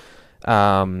story.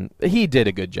 He did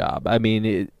a good job. I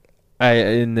mean,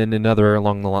 and then another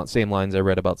along the same lines I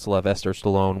read about Sylvester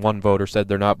Stallone. One voter said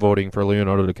they're not voting for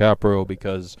Leonardo DiCaprio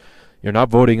because you're not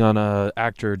voting on an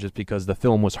actor just because the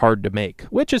film was hard to make,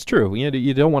 which is true.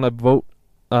 You don't want to vote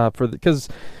because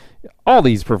all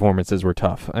these performances were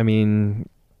tough. I mean,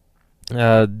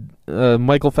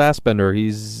 Michael Fassbender,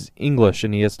 he's English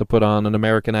and he has to put on an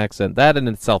American accent. That in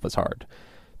itself is hard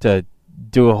to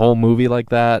do a whole movie like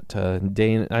that.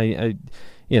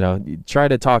 Try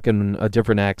to talk in a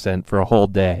different accent for a whole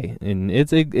day, and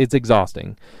it's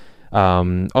exhausting.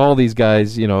 All these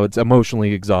guys, it's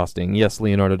emotionally exhausting. Yes,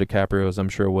 Leonardo DiCaprio's, I'm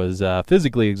sure, was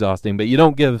physically exhausting, but you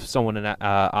don't give someone an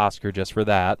Oscar just for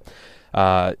that.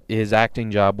 His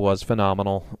acting job was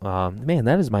phenomenal. Man,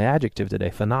 that is my adjective today,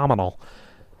 phenomenal.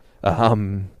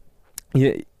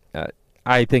 Yeah,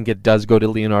 I think it does go to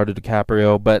Leonardo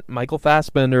DiCaprio, but Michael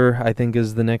Fassbender, I think,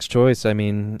 is the next choice. I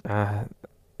mean,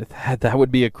 that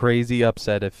would be a crazy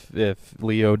upset if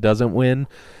Leo doesn't win.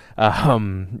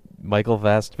 Michael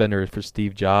Fassbender for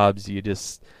Steve Jobs,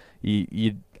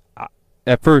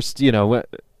 at first,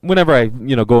 whenever I,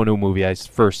 go into a movie, I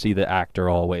first see the actor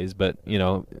always, but,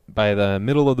 by the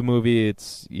middle of the movie,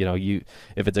 it's,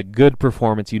 if it's a good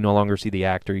performance, you no longer see the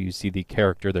actor, you see the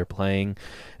character they're playing,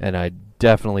 and I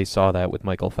definitely saw that with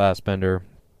Michael Fassbender.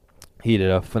 He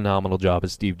did a phenomenal job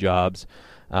as Steve Jobs,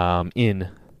 in,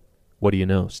 what do you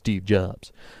know, Steve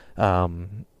Jobs. I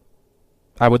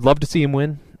would love to see him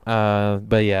win.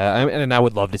 But yeah, and I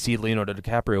would love to see Leonardo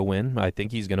DiCaprio win. I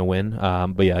think he's going to win.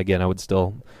 But yeah, again, I would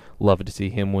still love to see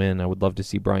him win. I would love to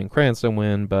see Bryan Cranston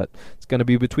win, but it's going to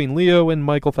be between Leo and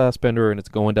Michael Fassbender, and it's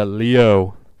going to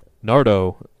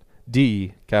Leonardo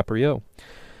DiCaprio.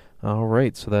 All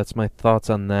right, so that's my thoughts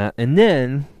on that. And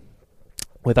then,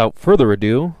 without further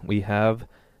ado, we have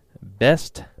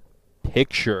Best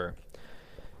Picture.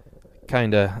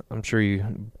 I'm sure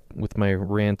you, with my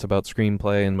rant about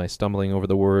screenplay and my stumbling over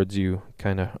the words, you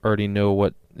kind of already know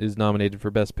what is nominated for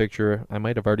Best Picture. I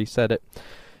might have already said it.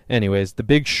 Anyways, The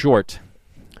Big Short,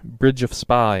 Bridge of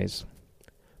Spies,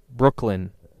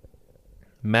 Brooklyn,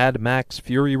 Mad Max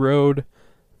Fury Road,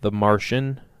 The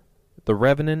Martian, The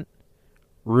Revenant,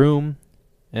 Room,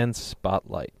 and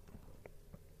Spotlight.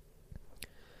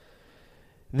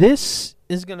 This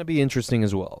is going to be interesting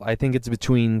as well. I think it's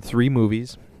between three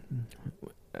movies.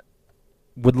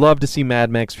 Would love to see Mad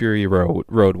Max Fury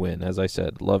Road win, as I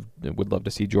said. Would love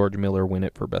to see George Miller win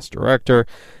it for Best Director.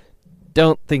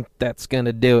 Don't think that's going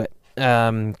to do it,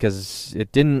 because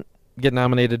it didn't get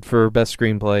nominated for Best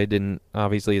Screenplay,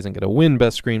 obviously isn't going to win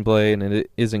Best Screenplay, and it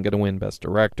isn't going to win Best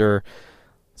Director.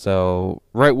 So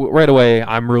right away,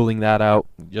 I'm ruling that out,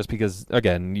 just because,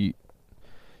 again,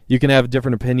 you can have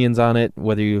different opinions on it,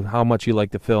 how much you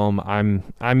like the film.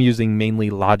 I'm using mainly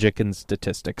logic and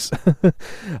statistics.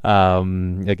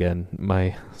 Again,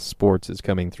 my sports is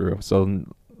coming through. So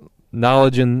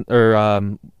knowledge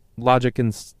or logic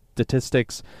and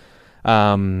statistics.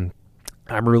 I'm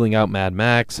ruling out Mad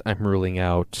Max. I'm ruling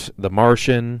out The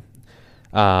Martian.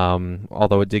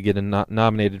 Although it did get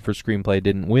nominated for screenplay,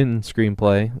 didn't win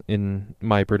screenplay in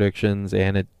my predictions,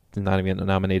 and it did not even get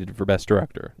nominated for Best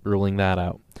Director. Ruling that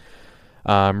out.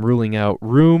 I'm ruling out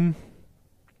Room.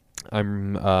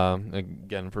 I'm,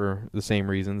 again, for the same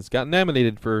reasons. Got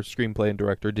nominated for screenplay and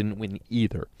director, didn't win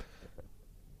either.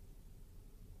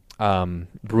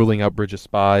 Ruling out Bridge of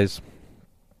Spies.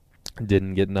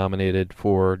 Didn't get nominated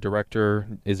for director,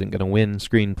 isn't going to win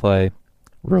screenplay.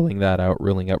 Ruling that out.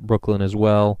 Ruling out Brooklyn as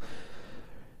well.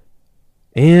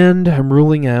 And I'm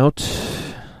ruling out...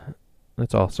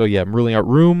 That's all. So yeah, I'm ruling out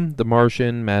Room, The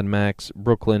Martian, Mad Max,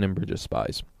 Brooklyn, and Bridge of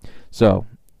Spies. So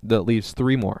that leaves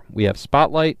three more. We have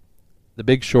Spotlight, The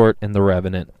Big Short, and The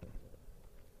Revenant.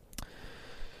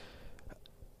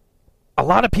 A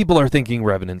lot of people are thinking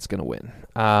Revenant's going to win.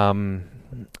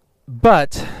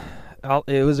 But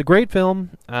it was a great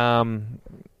film. And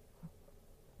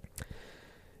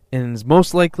is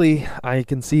most likely, I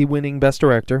can see winning Best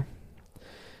Director.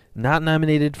 Not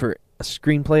nominated for a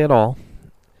screenplay at all.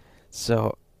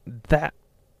 So that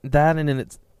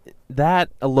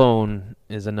alone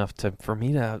is enough for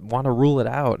me to want to rule it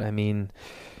out. I mean,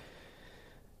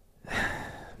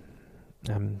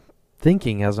 I'm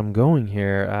thinking as I'm going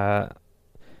here.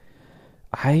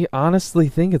 I honestly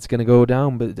think it's going to go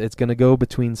down, but it's going to go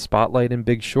between Spotlight and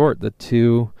Big Short, the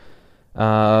two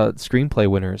screenplay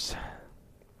winners.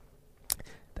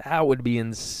 That would be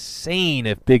insane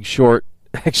if Big Short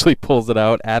actually pulls it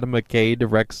out. Adam McKay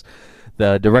directs.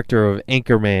 The director of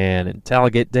Anchorman and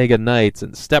Talladega Nights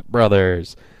and Step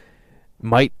Brothers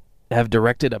might have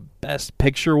directed a Best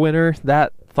Picture winner.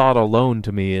 That thought alone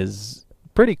to me is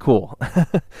pretty cool.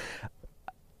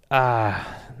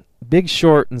 Big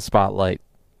Short and Spotlight.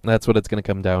 That's what it's going to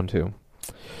come down to.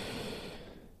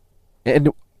 And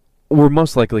we're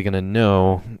most likely going to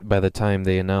know by the time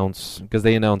they announce, because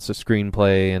they announced a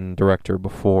screenplay and director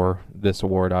before this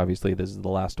award. Obviously, this is the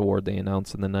last award they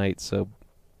announced in the night, so...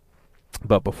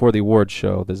 But before the awards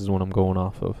show, this is what I'm going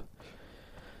off of.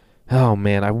 Oh,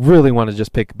 man, I really want to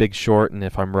just pick Big Short, and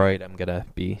if I'm right, I'm going to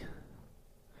be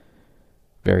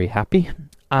very happy.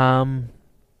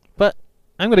 But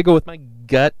I'm going to go with my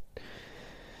gut.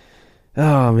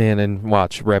 Oh, man, and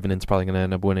watch, Revenant's probably going to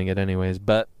end up winning it anyways.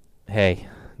 But, hey,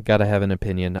 got to have an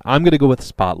opinion. I'm going to go with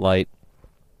Spotlight.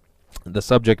 The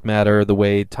subject matter, the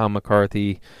way Tom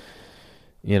McCarthy,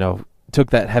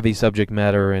 took that heavy subject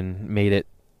matter and made it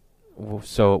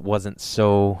so it wasn't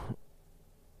so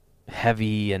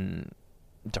heavy and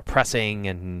depressing,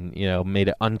 and made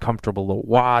it uncomfortable to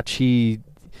watch. He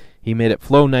made it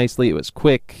flow nicely. It was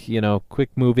quick, quick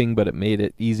moving, but it made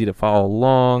it easy to follow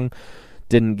along.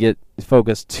 Didn't get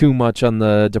focused too much on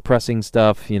the depressing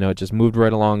stuff. It just moved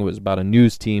right along. It was about a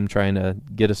news team trying to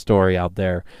get a story out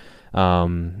there.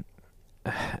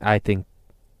 I think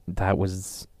that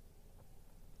was,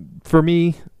 for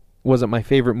me, wasn't my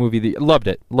favorite movie. Loved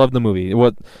it. Loved the movie.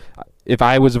 If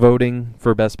I was voting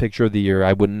for Best Picture of the Year,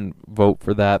 I wouldn't vote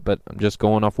for that, but I'm just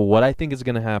going off of what I think is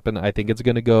going to happen. I think it's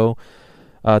going to go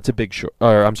to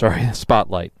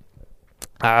Spotlight.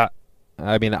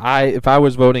 If I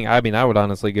was voting, I would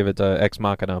honestly give it to Ex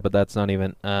Machina, but that's not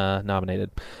even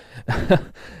nominated.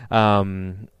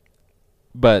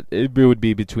 But it would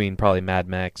be between probably Mad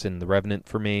Max and The Revenant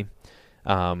for me.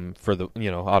 For the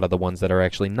out of the ones that are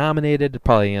actually nominated, it'd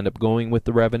probably end up going with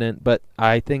The Revenant. But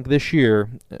I think this year,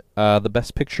 the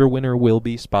Best Picture winner will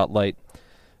be Spotlight.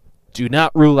 Do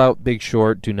not rule out Big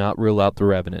Short. Do not rule out The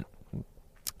Revenant,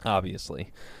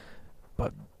 obviously.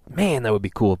 But man, that would be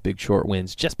cool if Big Short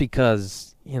wins. Just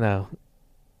because I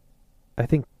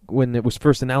think when it was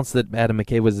first announced that Adam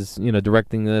McKay was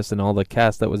directing this and all the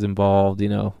cast that was involved,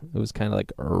 it was kind of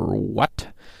like, what?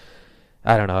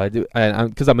 I don't know.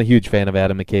 Because I'm a huge fan of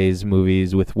Adam McKay's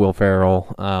movies with Will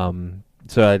Ferrell.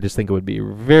 So I just think it would be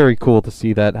very cool to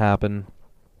see that happen.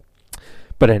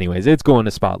 But anyways, it's going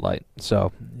to Spotlight.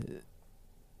 So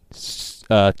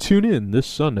tune in this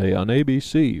Sunday on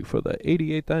ABC for the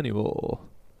 88th Annual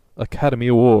Academy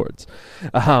Awards.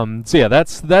 So yeah,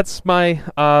 that's my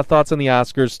thoughts on the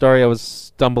Oscars. Sorry, I was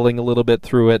stumbling a little bit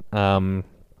through it. I'm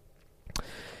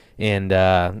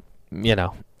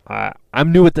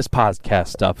new at this podcast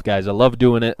stuff, guys. I love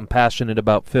doing it. I'm passionate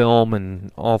about film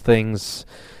and all things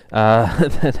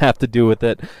that have to do with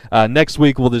it. Next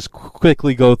week, we'll just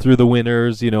quickly go through the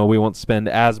winners. We won't spend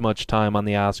as much time on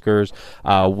the Oscars.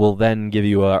 We'll then give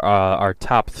you our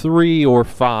top 3 or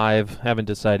 5. Haven't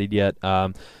decided yet.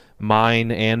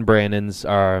 Mine and Brandon's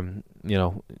are,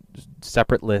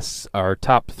 separate lists. Our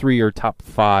top 3 or top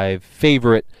 5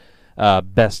 favorite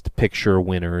Best Picture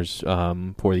winners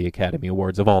for the Academy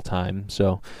Awards of all time.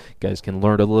 So you guys can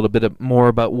learn a little bit more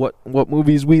about what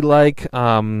movies we like.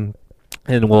 And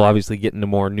we'll obviously get into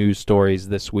more news stories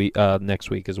next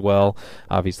week as well.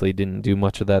 Obviously didn't do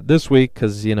much of that this week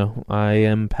because, I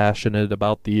am passionate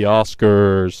about the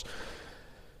Oscars.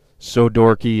 So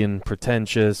dorky and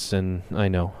pretentious, and I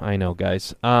know,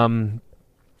 guys. On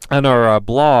our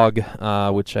blog,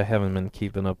 which I haven't been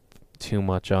keeping up too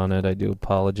much on it, I do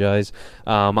apologize.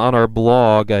 On our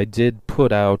blog, I did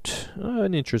put out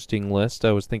an interesting list.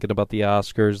 I was thinking about the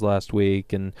Oscars last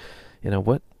week, and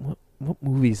what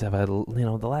movies have I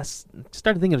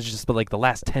started thinking of just like the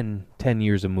last 10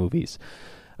 years of movies,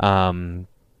 and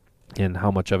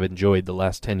how much I've enjoyed the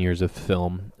last 10 years of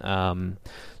film. So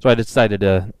I decided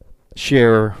to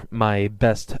share my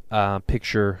best my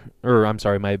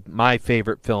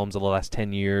favorite films of the last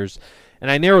 10 years.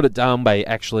 And I narrowed it down by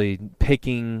actually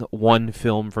picking one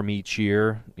film from each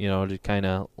year, to kind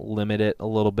of limit it a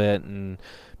little bit and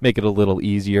make it a little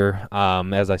easier.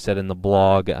 As I said in the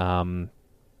blog,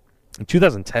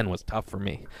 2010 was tough for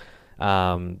me.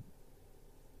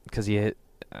 Because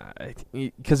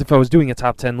if I was doing a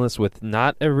top 10 list with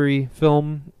not every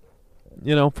film,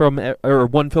 or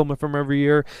one film from every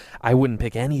year, I wouldn't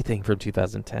pick anything from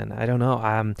 2010. I don't know.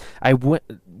 I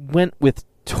went with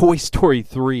Toy Story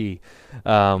 3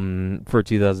 for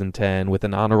 2010 with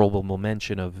an honorable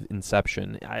mention of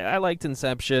Inception. I liked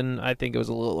Inception. I think it was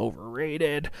a little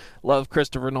overrated. Love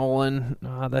Christopher Nolan.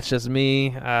 That's just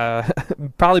me.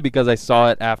 Probably because I saw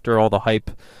it after all the hype.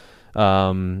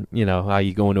 How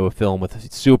you go into a film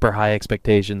with super high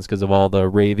expectations because of all the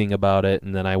raving about it,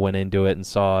 and then I went into it and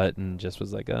saw it and just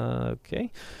was like,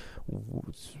 okay,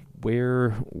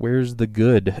 where's the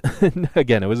good?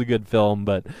 Again, it was a good film,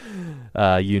 but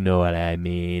you know what I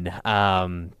mean.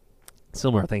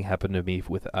 Similar thing happened to me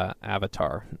with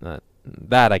Avatar.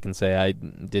 That I can say I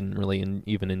didn't really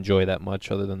even enjoy that much,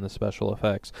 other than the special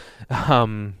effects.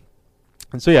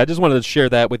 And so yeah, I just wanted to share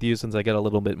that with you since I got a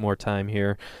little bit more time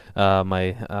here.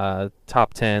 My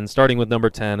top 10, starting with number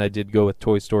 10, I did go with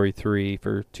Toy Story 3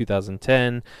 for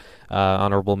 2010.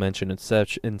 Honorable mention,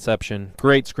 Inception.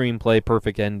 Great screenplay,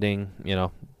 perfect ending.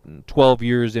 12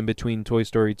 years in between Toy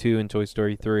Story 2 and Toy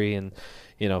Story 3, and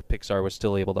Pixar was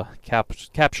still able to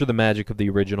capture the magic of the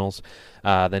originals.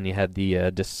 Then you had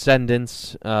the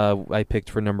Descendants. I picked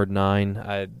for number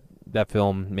 9. That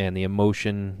film, man, the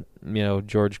emotion,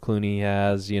 George Clooney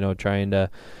has, trying to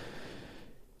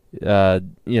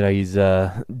He's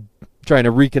trying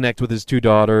to reconnect with his two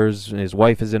daughters. His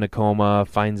wife is in a coma.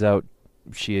 Finds out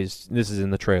this is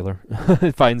in the trailer.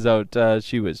 Finds out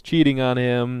she was cheating on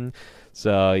him.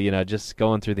 So, just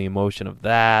going through the emotion of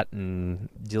that and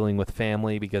dealing with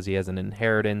family because he has an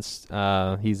inheritance.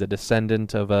 He's a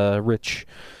descendant of a rich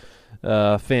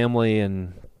family,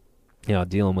 and,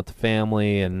 dealing with the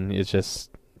family, and it's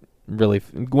just really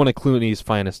one of Clooney's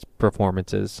finest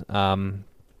performances. My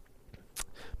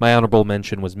honorable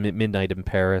mention was Midnight in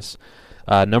Paris.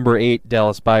 Number 8,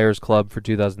 Dallas Buyers Club for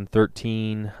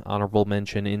 2013. Honorable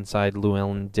mention, Inside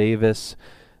Llewellyn Davis.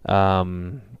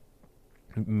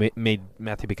 Made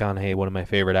Matthew McConaughey one of my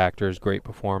favorite actors. Great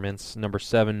performance. Number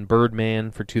 7,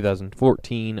 Birdman for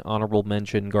 2014. Honorable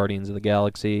mention, Guardians of the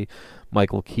Galaxy.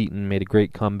 Michael Keaton made a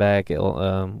great comeback.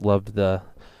 Loved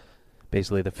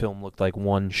basically the film looked like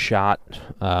one shot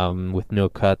with no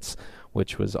cuts,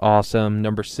 which was awesome.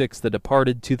 Number 6, The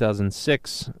Departed,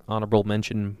 2006. Honorable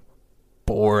mention,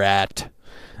 Borat.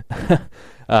 Great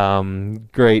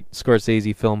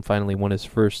Scorsese film. Finally won his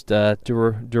first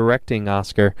directing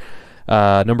Oscar.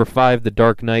 Number 5, The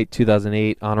Dark Knight,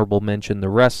 2008. Honorable mention, The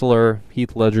Wrestler.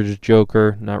 Heath Ledger's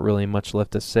Joker. Not really much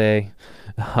left to say.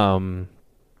 Definitely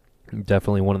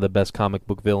one of the best comic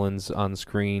book villains on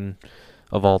screen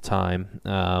of all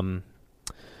time.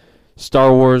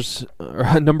 Star Wars,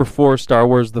 number 4, Star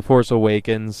Wars The Force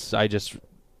Awakens. I just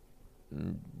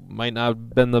might not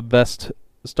have been the best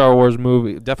Star Wars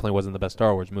movie. Definitely wasn't the best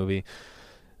Star Wars movie.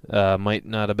 Might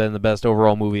not have been the best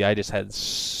overall movie. I just had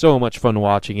so much fun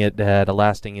watching it. It had a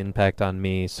lasting impact on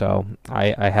me, so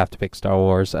I have to pick Star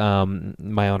Wars.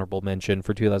 My honorable mention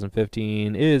for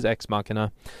 2015 is Ex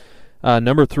Machina.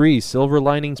 Number 3, Silver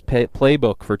Linings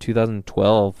Playbook for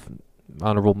 2012.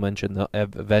 Honorable mention, The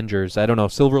Avengers. I don't know,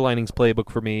 Silver Linings Playbook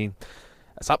for me,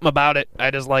 something about it,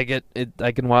 I just like it.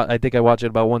 I think I watch it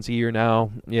about once a year now.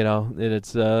 And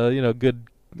it's good.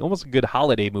 Almost a good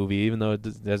holiday movie, even though it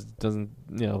doesn't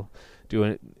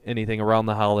do anything around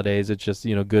the holidays. It's just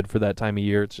good for that time of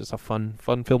year. It's just a fun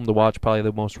film to watch. Probably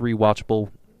the most rewatchable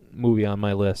movie on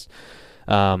my list.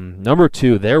 Number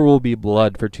 2, There Will Be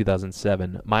Blood for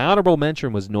 2007. My honorable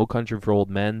mention was No Country for Old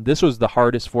Men. This was the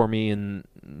hardest for me in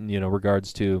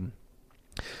regards to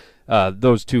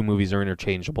those two movies are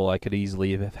interchangeable. I could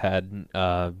easily have had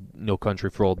No Country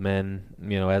for Old Men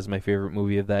as my favorite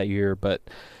movie of that year, but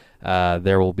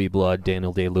There Will Be Blood,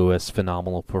 Daniel Day-Lewis,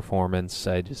 phenomenal performance.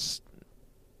 It's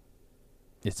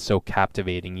so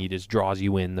captivating. He just draws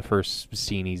you in the first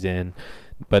scene he's in.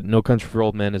 But No Country for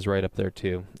Old Men is right up there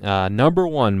too. Number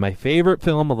 1, my favorite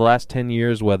film of the last 10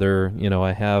 years, whether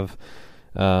I have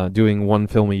doing one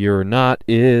film a year or not,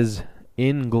 is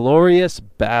Inglourious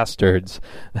Basterds.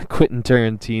 Quentin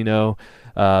Tarantino.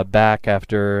 Back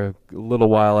after a little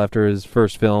while after his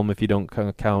first film, if you don't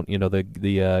count,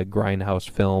 the Grindhouse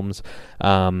films.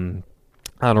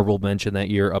 Honorable mention that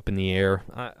year, Up in the Air.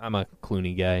 I'm a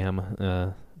Clooney guy.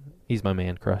 He's my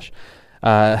man crush.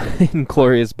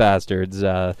 Inglourious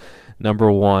Basterds,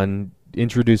 number 1,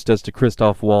 introduced us to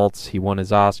Christoph Waltz. He won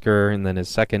his Oscar, and then his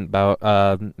second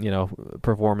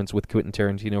performance with Quentin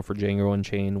Tarantino for Django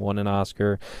Unchained won an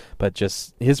Oscar. But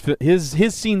just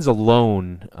his scenes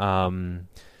alone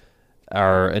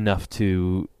are enough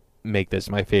to make this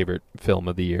my favorite film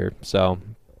of the year. So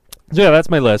yeah, that's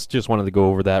my list. Just wanted to go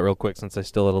over that real quick since I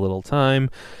still had a little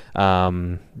time.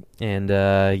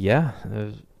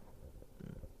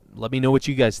 Let me know what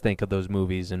you guys think of those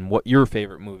movies and what your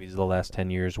favorite movies of the last 10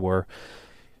 years were.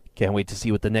 Can't wait to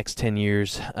see what the next 10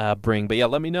 years bring. But yeah,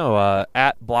 let me know.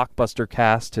 At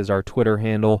BlockbusterCast is our Twitter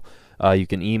handle. You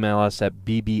can email us at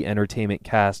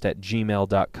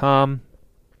bbentertainmentcast@gmail.com.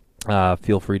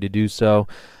 Feel free to do so.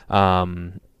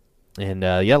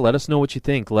 Let us know what you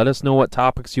think. Let us know what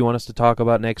topics you want us to talk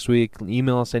about next week.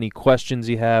 Email us any questions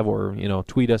you have, or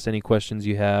tweet us any questions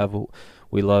you have.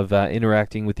 We love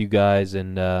interacting with you guys,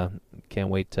 and can't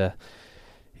wait to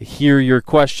hear your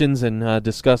questions and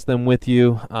discuss them with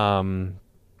you.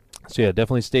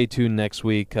 Definitely stay tuned next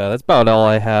week. That's about all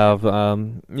I have.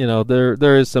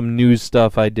 There is some news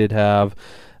stuff I did have,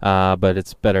 but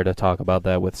it's better to talk about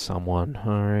that with someone.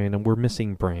 All right, and we're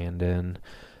missing Brandon.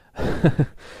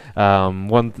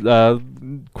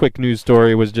 One quick news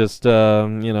story was just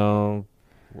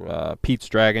Pete's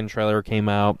Dragon trailer came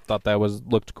out. Thought that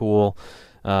looked cool.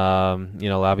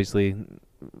 Obviously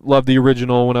loved the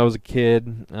original when I was a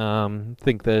kid.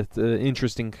 Think that it's an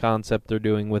interesting concept they're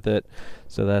doing with it,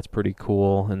 so that's pretty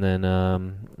cool. And then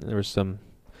there was some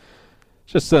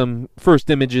first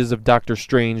images of Doctor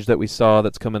Strange that we saw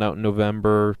that's coming out in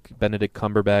November. Benedict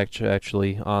Cumberbatch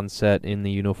actually on set in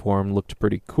the uniform, looked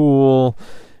pretty cool.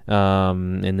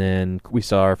 And then we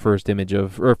saw our first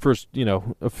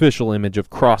official image of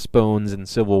Crossbones in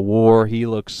Civil War. He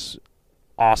looks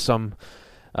awesome.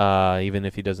 Even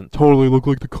if he doesn't totally look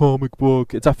like the comic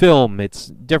book. It's a film. It's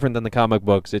different than the comic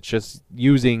books. It's just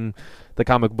using the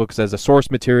comic books as a source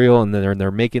material, and then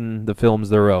they're making the films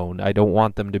their own. I don't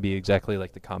want them to be exactly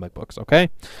like the comic books, okay?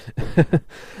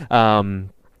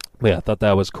 Yeah, I thought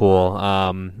that was cool.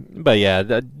 But yeah,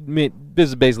 this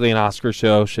is basically an Oscar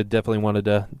show. Should definitely wanted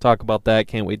to talk about that.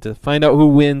 Can't wait to find out who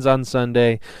wins on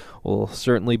Sunday. We'll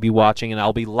certainly be watching, and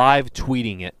I'll be live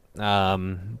tweeting it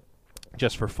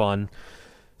just for fun.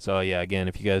 So, yeah, again,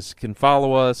 if you guys can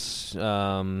follow us,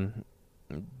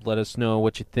 let us know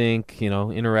what you think.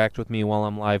 Interact with me while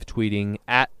I'm live tweeting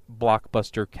at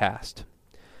BlockbusterCast.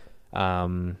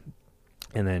 And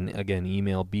then, again,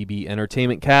 email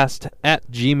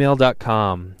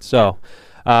bbentertainmentcast@gmail.com. So,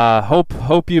 hope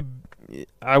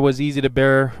I was easy to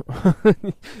bear.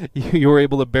 You were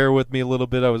able to bear with me a little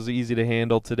bit. I was easy to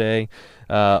handle today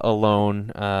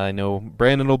alone. I know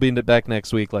Brandon will be back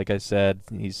next week, like I said.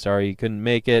 He's sorry he couldn't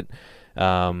make it.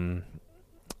 So,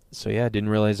 yeah, I didn't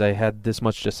realize I had this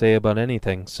much to say about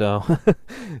anything. So,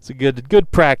 it's a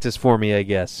good practice for me, I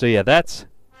guess. So, yeah, that's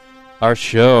our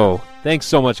show. Thanks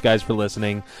so much, guys, for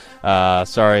listening.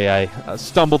 Sorry I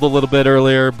stumbled a little bit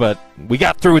earlier, but we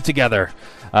got through it together.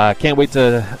 Can't wait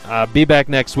to be back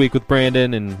next week with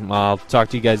Brandon, and I'll talk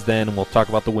to you guys then, and we'll talk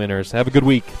about the winners. Have a good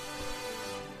week.